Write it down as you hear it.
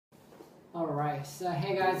Alright, so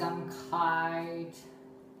hey guys, I'm Kaito.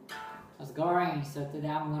 How's it going? So today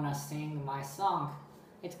I'm gonna sing my song.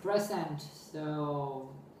 It's Crescent. So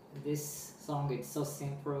this song is so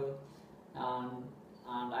simple, and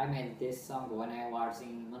I made this song when I was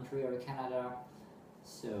in Montreal, Canada.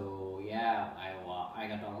 So yeah, I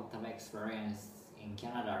got a lot of experience in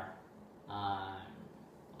Canada, and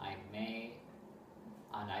I made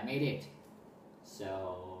it.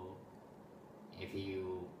 So if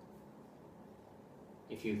you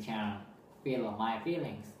can feel my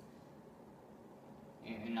feelings,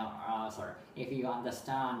 if you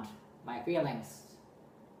understand my feelings,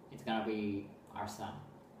 it's gonna be awesome.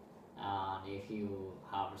 And if you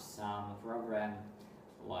have some problem,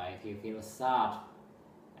 or if you feel sad,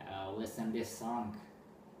 listen this song.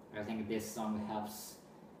 I think this song helps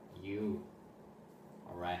you.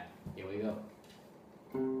 Alright, here we go.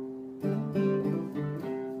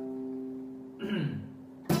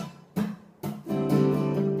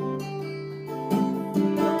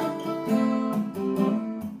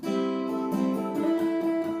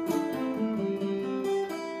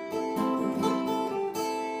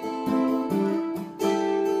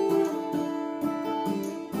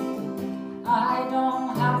 I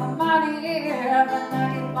don't have money here, but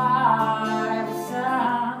 95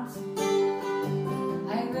 cents.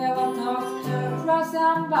 I will talk to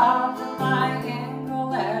Crescent about my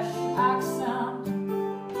English accent.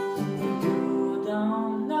 You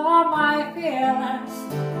don't know my feelings.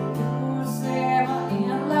 You swim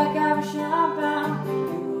in like a champagne.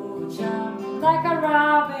 You jump like a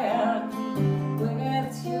rabbit.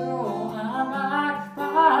 With you, I'm a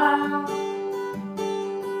fire.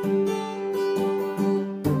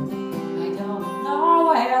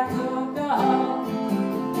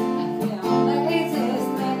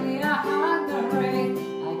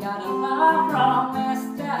 From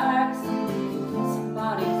mistakes,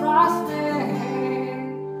 somebody trust me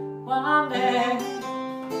one day.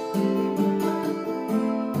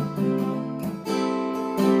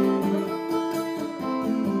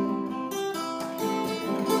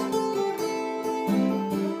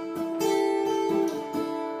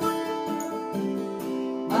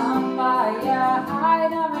 Vampire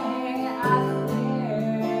hide me as a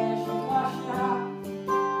dishwasher,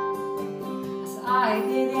 as I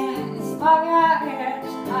didn't forget it,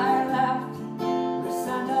 I left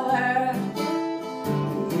recently.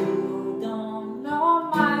 You don't know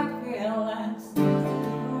my feelings.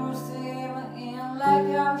 You swim in like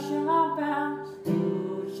a champagne.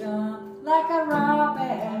 You jump like a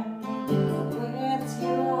rabbit. With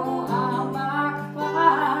you, I'm back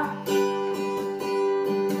fire.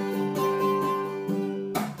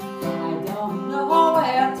 I don't know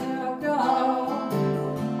where to go.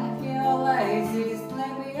 I feel lazy,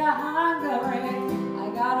 sleepy, hungry. I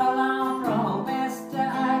got a lot from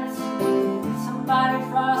mistakes. Somebody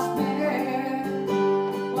trust me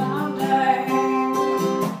one day.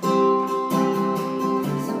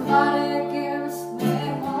 Somebody gives me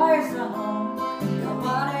poison.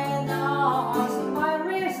 Nobody knows my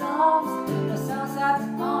reasons. The sunset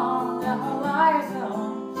on the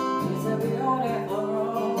horizon is a beautiful road.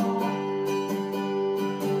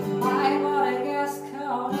 My body gets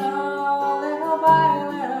colder little by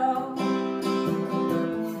little.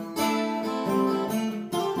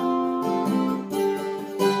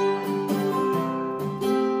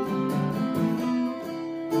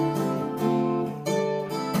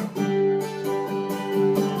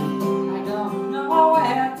 I don't know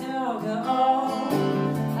where to go.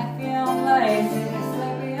 I feel lazy,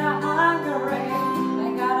 sleepy, hungry. I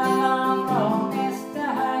got a long from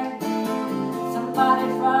mistake. Somebody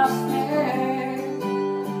trust me.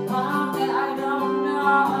 One day I don't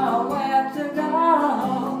know where to go. I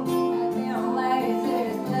feel lazy,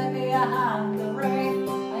 sleepy, hungry.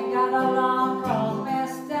 I got a long from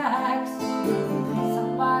mistakes.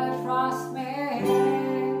 Somebody trust me.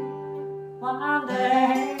 One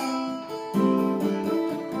day.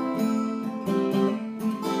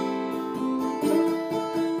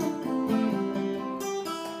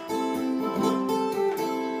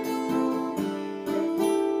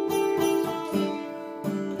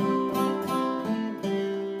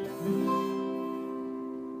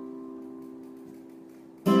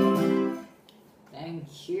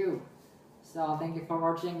 Thank you. So thank you for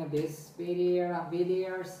watching this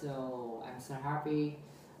video. So I'm so happy.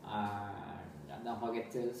 And don't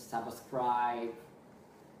forget to subscribe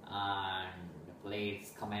and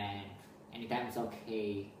please comment. Anytime is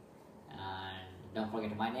okay. And don't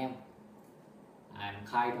forget my name. I'm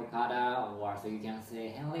Kaito, or so you can say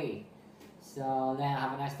Henley. So then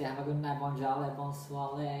have a nice day, have a good night, bonjour,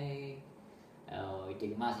 bonsoir. 行って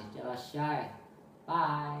きます。いってらっしゃい。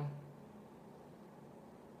Bye.